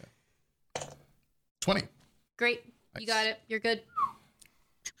 so. 20. Great. Nice. You got it. You're good.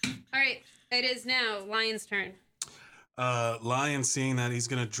 All right. It is now Lion's turn. Lion, seeing that, he's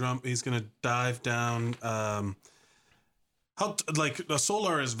gonna dive down.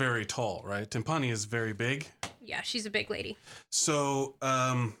 Solar is very tall, right? Timpani is very big. Yeah, she's a big lady. So,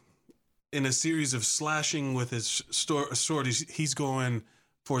 in a series of slashing with his sword, he's going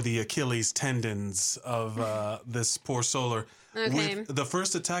for the Achilles tendons of this poor Solar. Okay. The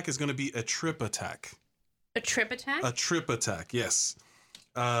first attack is going to be a trip attack. A trip attack? A trip attack, yes.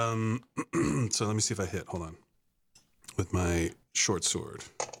 So let me see if I hit. Hold on. With my short sword.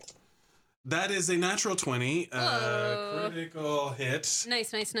 That is a natural 20. Critical hit.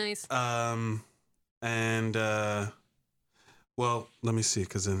 Nice. Well, let me see,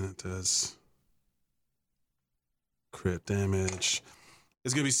 because then it does crit damage.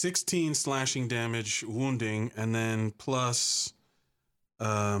 It's going to be 16 slashing damage, wounding, and then plus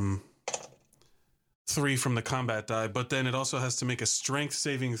 3 from the combat die. But then it also has to make a strength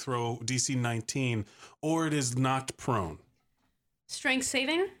saving throw, DC 19, or it is knocked prone. Strength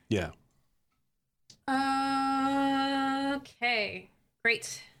saving? Yeah. Okay.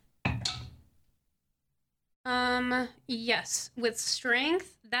 Great. Yes. With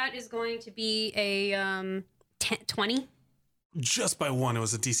strength, that is going to be a 20. Just by 1, it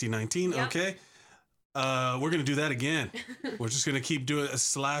was a DC 19. Yep. Okay. We're going to do that again. We're just going to keep doing a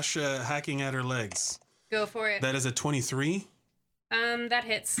slash hacking at her legs. Go for it. That is a 23. That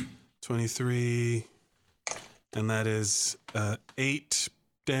hits. 23. And that is 8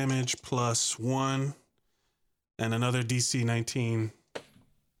 damage plus 1. And another DC 19.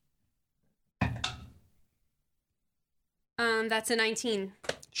 That's a 19.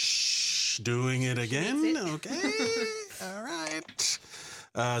 Shh. Doing it again? makes it. Okay. All right.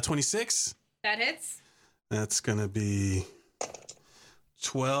 26. That hits. That's going to be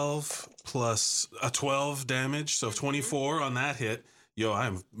 12 plus 12 damage. So 24 on that hit. Yo,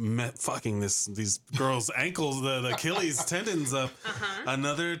 I'm fucking these girls' ankles, the Achilles tendons up.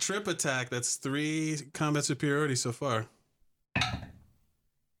 Another trip attack. That's 3 combat superiority so far.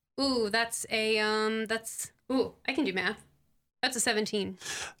 Ooh, that's a ooh, I can do math. That's a 17.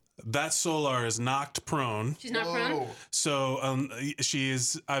 That Solar is knocked prone. She's not prone? So I'm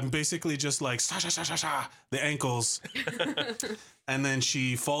basically just like the ankles. And then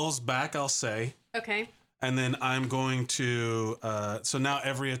she falls back, I'll say. Okay. And then I'm going to so now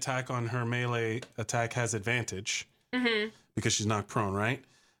every attack on her melee attack has advantage. Because she's knocked prone, right?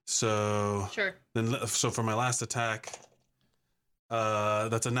 So Sure. So for my last attack,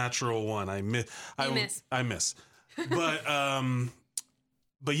 that's a natural 1. I miss. I miss.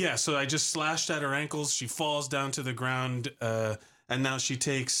 But yeah, so I just slashed at her ankles. She falls down to the ground, and now she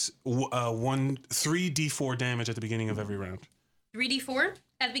takes 3d4 damage at the beginning of every round. 3d4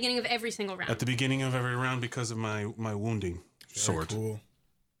 at the beginning of every single round. At the beginning of every round because of my wounding sword. Cool.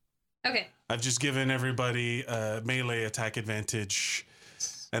 Okay. I've just given everybody melee attack advantage,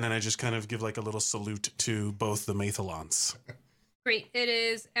 and then I just kind of give like a little salute to both the Mathalons. Great. It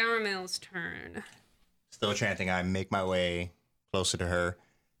is Aramil's turn. Still chanting, I make my way closer to her,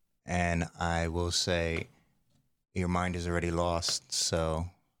 and I will say, your mind is already lost, so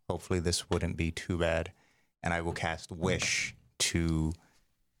hopefully this wouldn't be too bad. And I will cast Wish to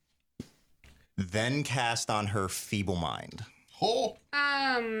then cast on her Feeble Mind. Oh.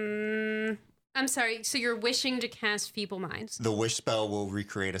 I'm sorry. So you're wishing to cast Feeble Mind. The Wish spell will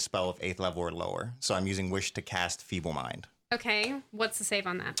recreate a spell of 8th level or lower, so I'm using Wish to cast Feeble Mind. Okay. What's the save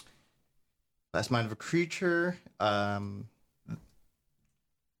on that? Last mind of a creature. 1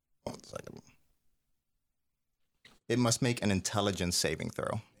 second. It must make an intelligence saving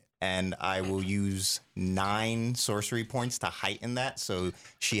throw. And I will use 9 sorcery points to heighten that, so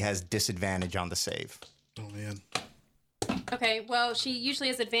she has disadvantage on the save. Oh, man. Okay. Well, she usually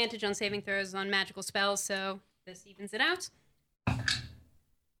has advantage on saving throws on magical spells, so this evens it out.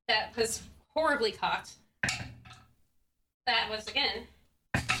 That was horribly caught. That was again.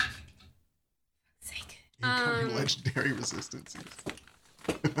 Sake. Incoming legendary resistance.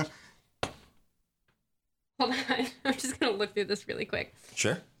 Hold on. I'm just gonna look through this really quick.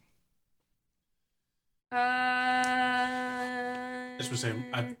 Sure. Just for saying,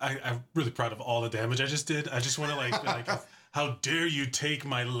 I'm really proud of all the damage I just did. I just want to be like, how dare you take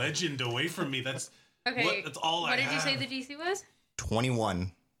my legend away from me? That's okay. That's all I What did have. you say the DC was?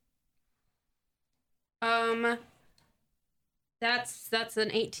 21. That's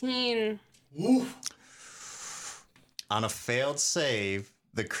an 18. Oof. On a failed save,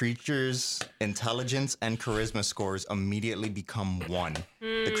 The creature's intelligence and charisma scores immediately become 1.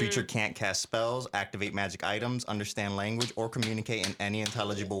 The creature can't cast spells, activate magic items, understand language, or communicate in any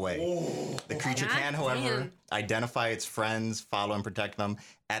intelligible way. The creature can, however, identify its friends, follow and protect them.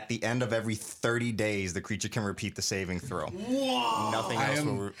 At the end of every 30 days, the creature can repeat the saving throw. Nothing I else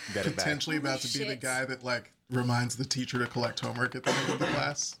will am get it back. potentially about to be the guy that like reminds the teacher to collect homework at the end of the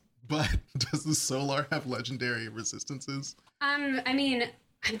class. But does the Solar have legendary resistances? I mean,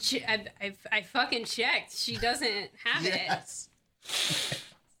 I fucking checked. She doesn't have Yes.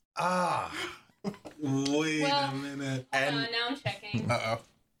 Wait Well, a minute. it. Now I'm checking.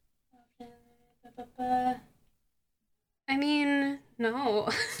 I mean, no.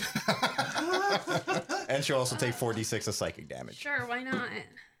 And she'll also take 4d6 of psychic damage. Sure, why not?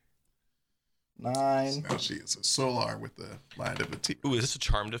 9. Now she is a Solar with the mind of a T. Ooh, is this a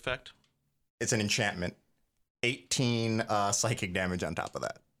charmed effect? It's an enchantment. 18 psychic damage on top of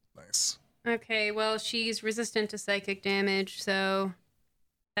that. Nice. Okay, well, she's resistant to psychic damage, so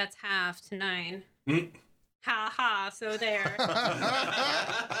that's half to 9. Ha ha, so there.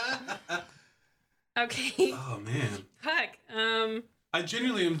 Okay. Oh man. Fuck. I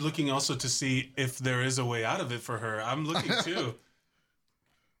genuinely am looking also to see if there is a way out of it for her. I'm looking too.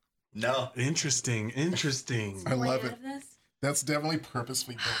 No. Interesting. I love way it. out of this? That's definitely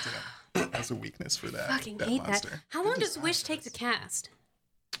purposely built in as a weakness for that. Fucking that hate monster. that. How long does Wish take to cast?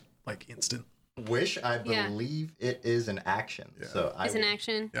 Like instant. Wish, I Yeah. believe it is an action. Yeah. So Is an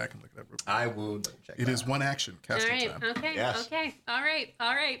action? Yeah, I can look it up real quick. I will check It that is out. one action. All Casting right. time. Okay. Yes. Okay. All right.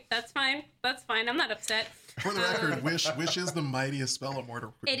 That's fine. I'm not upset. For the record, Wish is the mightiest spell a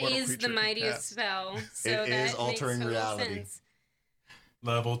mortal It mortal is creature the can mightiest cast. spell. So It that is altering makes total reality. sense.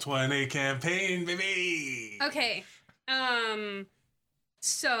 Level 20 campaign, baby. Okay.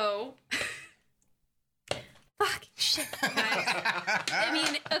 So. Fuck. Shit, guys. I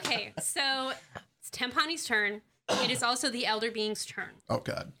mean, okay. So it's Tempani's turn. It is also the Elder Being's turn. Oh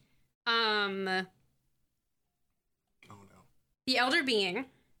god. Oh no. The Elder Being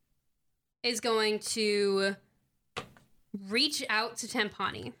is going to reach out to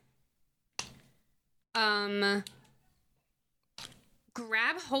Tempani.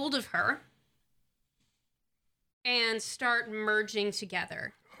 Grab hold of her and start merging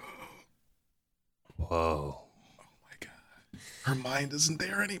together. Whoa. My god. Her mind isn't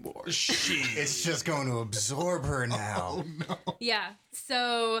there anymore. It's just going to absorb her now. Oh no. Yeah.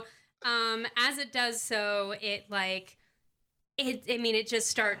 So, as it does so, it just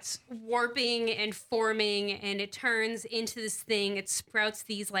starts warping and forming, and it turns into this thing. It sprouts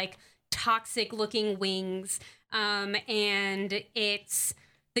these like toxic looking wings. And it's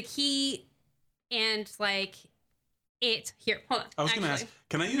the key, and like it here. Hold on. I was going to ask,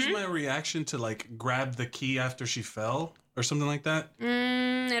 can I use my reaction to like grab the key after she fell or something like that? I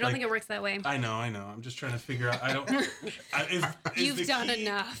don't Like- think it works that way. I know. I'm just trying to figure out. I don't. You've done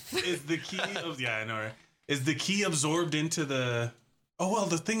enough. Is the key of I know. Right? Is the key absorbed into the? Oh well,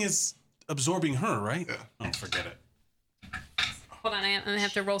 the thing is absorbing her, right? Yeah. Oh, forget it. Hold on, I'm gonna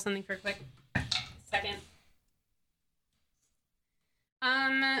have to roll something for a quick second.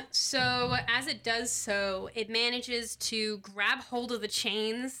 So as it does so, it manages to grab hold of the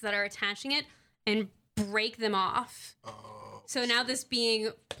chains that are attaching it and break them off. So now this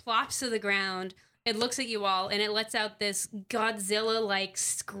being plops to the ground, it looks at you all and it lets out this Godzilla-like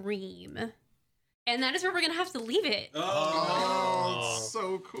scream. And that is where we're gonna have to leave it. Oh, it's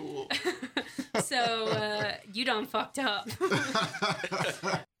so cool. So you done fucked up.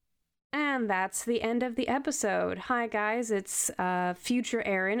 And that's the end of the episode. Hi guys, it's future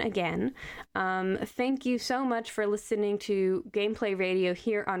Aaron again. Thank you so much for listening to Gameplay Radio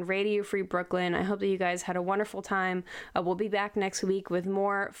here on Radio Free Brooklyn. I hope that you guys had a wonderful time. We'll be back next week with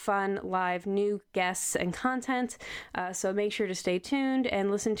more fun, live, new guests and content. So make sure to stay tuned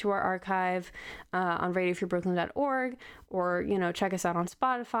and listen to our archive on radiofreebrooklyn.org, or, check us out on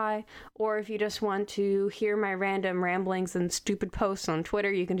Spotify. Or if you just want to hear my random ramblings and stupid posts on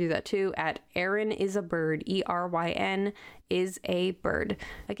Twitter, you can do that too at Aaron is a Bird, ERYN is a bird.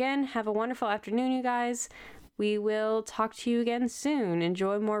 Again, have a wonderful afternoon, you guys. We will talk to you again soon.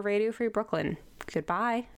 Enjoy more Radio Free Brooklyn. Goodbye.